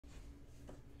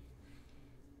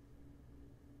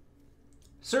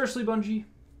Seriously, Bungie?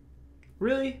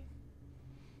 Really?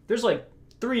 There's like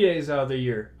 3 days out of the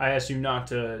year I asked you not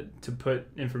to put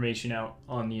information out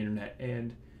on the internet,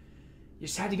 and you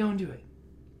just had to go and do it.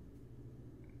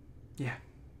 Yeah.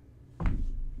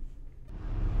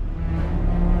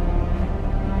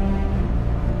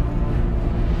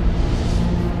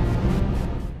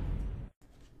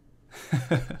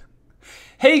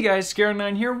 Hey guys,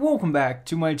 Scared9 here, welcome back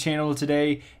to my channel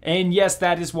today, and yes,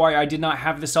 that is why I did not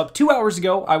have this up 2 hours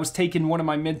ago. I was taking one of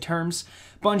my midterms.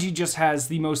 Bungie just has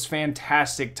the most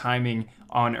fantastic timing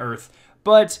on Earth.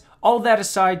 But all that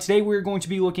aside, today we're going to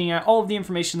be looking at all of the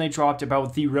information they dropped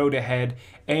about the road ahead,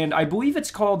 and I believe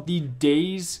it's called the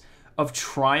Days of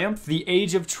Triumph, the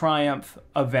Age of Triumph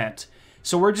event.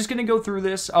 So we're just going to go through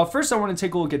this. First, I want to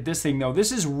take a look at this thing, though.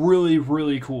 This is really,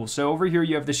 really cool. So over here,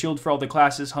 you have the shield for all the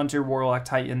classes, Hunter, Warlock,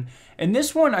 Titan. And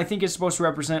this one, I think, is supposed to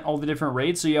represent all the different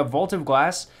raids. So you have Vault of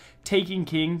Glass, Taken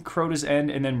King, Crota's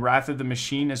End, and then Wrath of the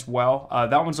Machine as well.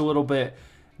 That one's a little bit...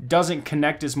 doesn't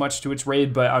connect as much to its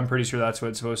raid, but I'm pretty sure that's what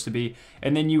it's supposed to be.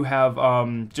 And then you have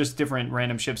just different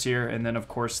random ships here, and then of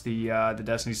course the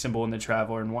Destiny symbol and the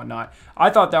Traveler and whatnot. I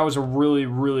thought that was a really,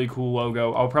 really cool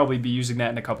logo. I'll probably be using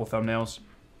that in a couple thumbnails.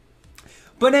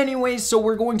 But anyways, so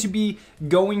we're going to be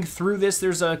going through this.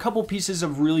 There's a couple pieces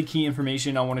of really key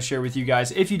information I want to share with you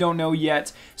guys if you don't know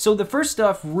yet. So the first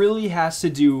stuff really has to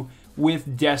do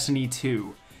with Destiny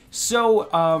 2. So,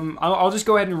 I'll just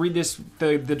go ahead and read this,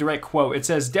 the direct quote. It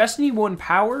says, Destiny 1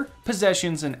 power,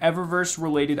 possessions, and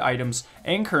Eververse-related items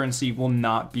and currency will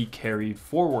not be carried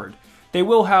forward. They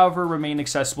will, however, remain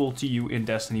accessible to you in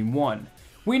Destiny 1.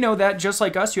 We know that, just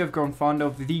like us, you have grown fond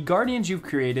of the Guardians you've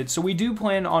created, so we do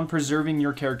plan on preserving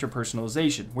your character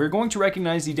personalization. We're going to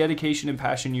recognize the dedication and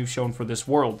passion you've shown for this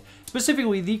world.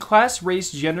 Specifically, the class,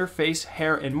 race, gender, face,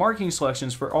 hair, and marking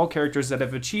selections for all characters that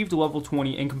have achieved level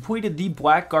 20 and completed the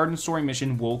Black Garden story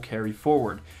mission will carry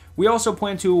forward. We also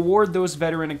plan to award those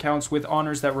veteran accounts with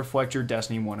honors that reflect your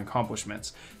Destiny 1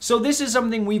 accomplishments. So this is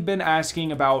something we've been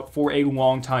asking about for a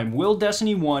long time. Will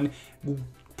Destiny 1...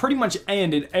 pretty much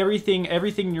end in everything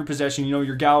in your possession, you know,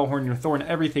 your Gjallarhorn, your Thorn,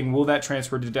 everything, will that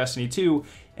transfer to Destiny 2?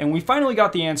 And we finally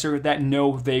got the answer that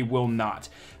no, they will not.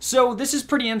 So this is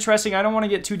pretty interesting. I don't want to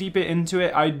get too deep into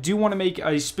it. I do want to make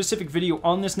a specific video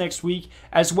on this next week,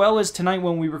 as well as tonight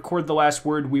when we record The Last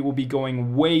Word, we will be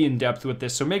going way in depth with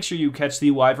this. So make sure you catch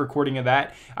the live recording of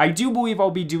that. I do believe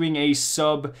I'll be doing a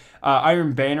sub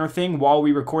Iron Banner thing while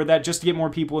we record that, just to get more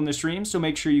people in the stream. So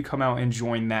make sure you come out and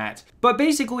join that. But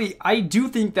basically, I do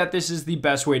think that this is the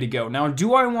best way to go. Now,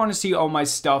 do I want to see all my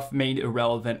stuff made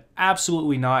irrelevant?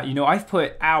 Absolutely not. You know, I've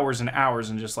put hours and hours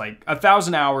and just like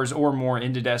 1,000 hours or more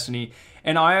into Destiny,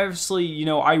 and I obviously, you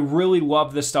know, I really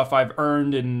love the stuff I've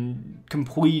earned and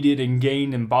completed and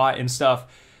gained and bought and stuff.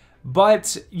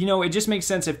 But, you know, it just makes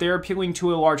sense if they're appealing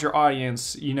to a larger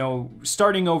audience, you know,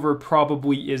 starting over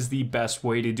probably is the best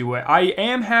way to do it. I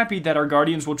am happy that our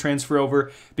Guardians will transfer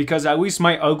over, because at least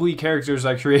my ugly characters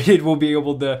I created will be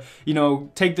able to, you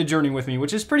know, take the journey with me,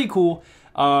 which is pretty cool.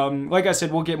 Like I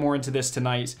said, we'll get more into this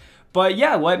tonight. But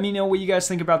yeah, let me know what you guys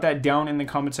think about that down in the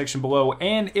comment section below.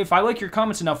 And if I like your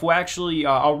comments enough, we'll actually,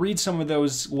 I'll read some of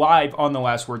those live on The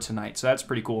Last Word tonight. So that's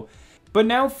pretty cool. But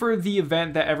now for the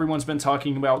event that everyone's been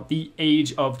talking about, the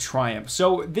Age of Triumph.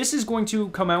 So this is going to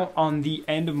come out on the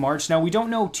end of March. Now, we don't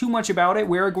know too much about it.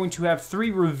 We're going to have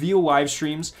 3 reveal live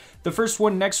streams. The first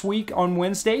one next week on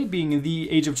Wednesday being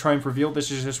the Age of Triumph reveal. This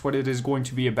is just what it is going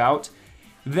to be about.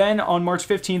 Then on March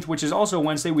 15th, which is also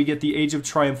Wednesday, we get the Age of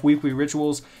Triumph weekly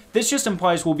rituals. This just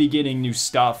implies we'll be getting new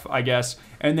stuff, I guess.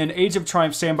 And then Age of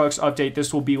Triumph Sandbox update.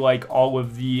 This will be like all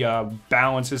of the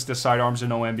balances to sidearms and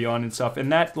No Land Beyond and stuff.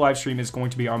 And that live stream is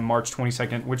going to be on March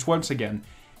 22nd, which once again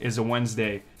is a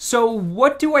Wednesday. So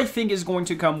what do I think is going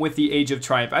to come with the Age of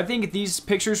Triumph? I think these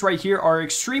pictures right here are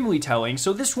extremely telling.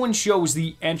 So this one shows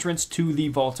the entrance to the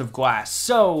Vault of Glass.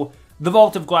 So the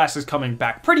Vault of Glass is coming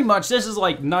back. Pretty much, this is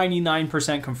like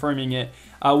 99% confirming it.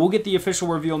 We'll get the official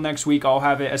reveal next week. I'll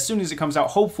have it as soon as it comes out.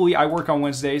 Hopefully, I work on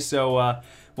Wednesday, so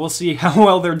we'll see how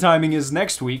well their timing is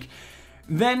next week.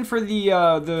 Then for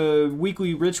the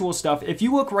weekly ritual stuff, if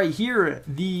you look right here,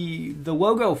 the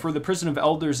logo for the Prison of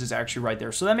Elders is actually right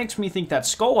there. So that makes me think that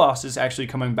Skolas is actually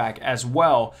coming back as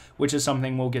well, which is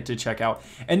something we'll get to check out.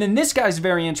 And then this guy's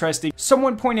very interesting.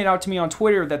 Someone pointed out to me on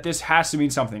Twitter that this has to mean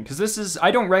something, because this is,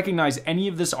 I don't recognize any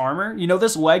of this armor. You know,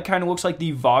 this leg kind of looks like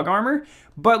the Vogue armor,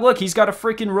 but look, he's got a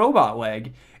freaking robot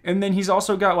leg. And then he's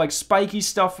also got like spiky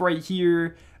stuff right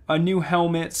here, a new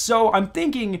helmet. So I'm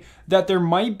thinking that there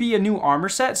might be a new armor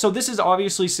set. So this is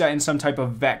obviously set in some type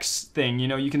of Vex thing. You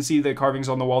know, you can see the carvings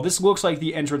on the wall. This looks like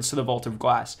the entrance to the Vault of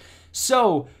Glass.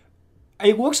 So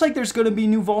it looks like there's going to be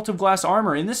new Vault of Glass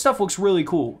armor, and this stuff looks really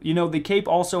cool. You know, the cape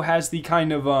also has the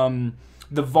kind of,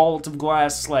 the Vault of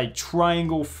Glass, like,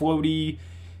 triangle floaty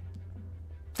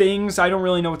things. I don't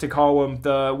really know what to call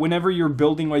them. Whenever you're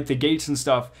building, like, the gates and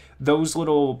stuff, those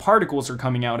little particles are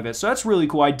coming out of it. So that's really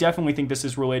cool. I definitely think this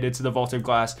is related to the Vault of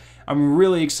Glass. I'm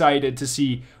really excited to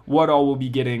see what all we'll be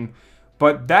getting.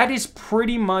 But that is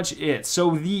pretty much it.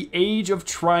 So the Age of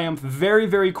Triumph, very,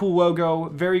 very cool logo,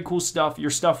 very cool stuff. Your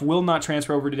stuff will not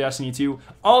transfer over to Destiny 2.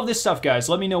 All of this stuff, guys,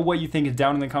 let me know what you think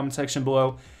down in the comment section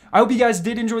below. I hope you guys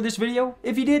did enjoy this video.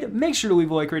 If you did, make sure to leave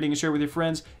a like, rating, and share with your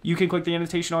friends. You can click the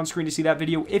annotation on screen to see that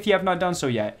video if you have not done so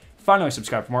yet. Finally,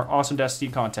 subscribe for more awesome Destiny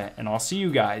content, and I'll see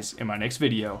you guys in my next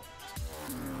video.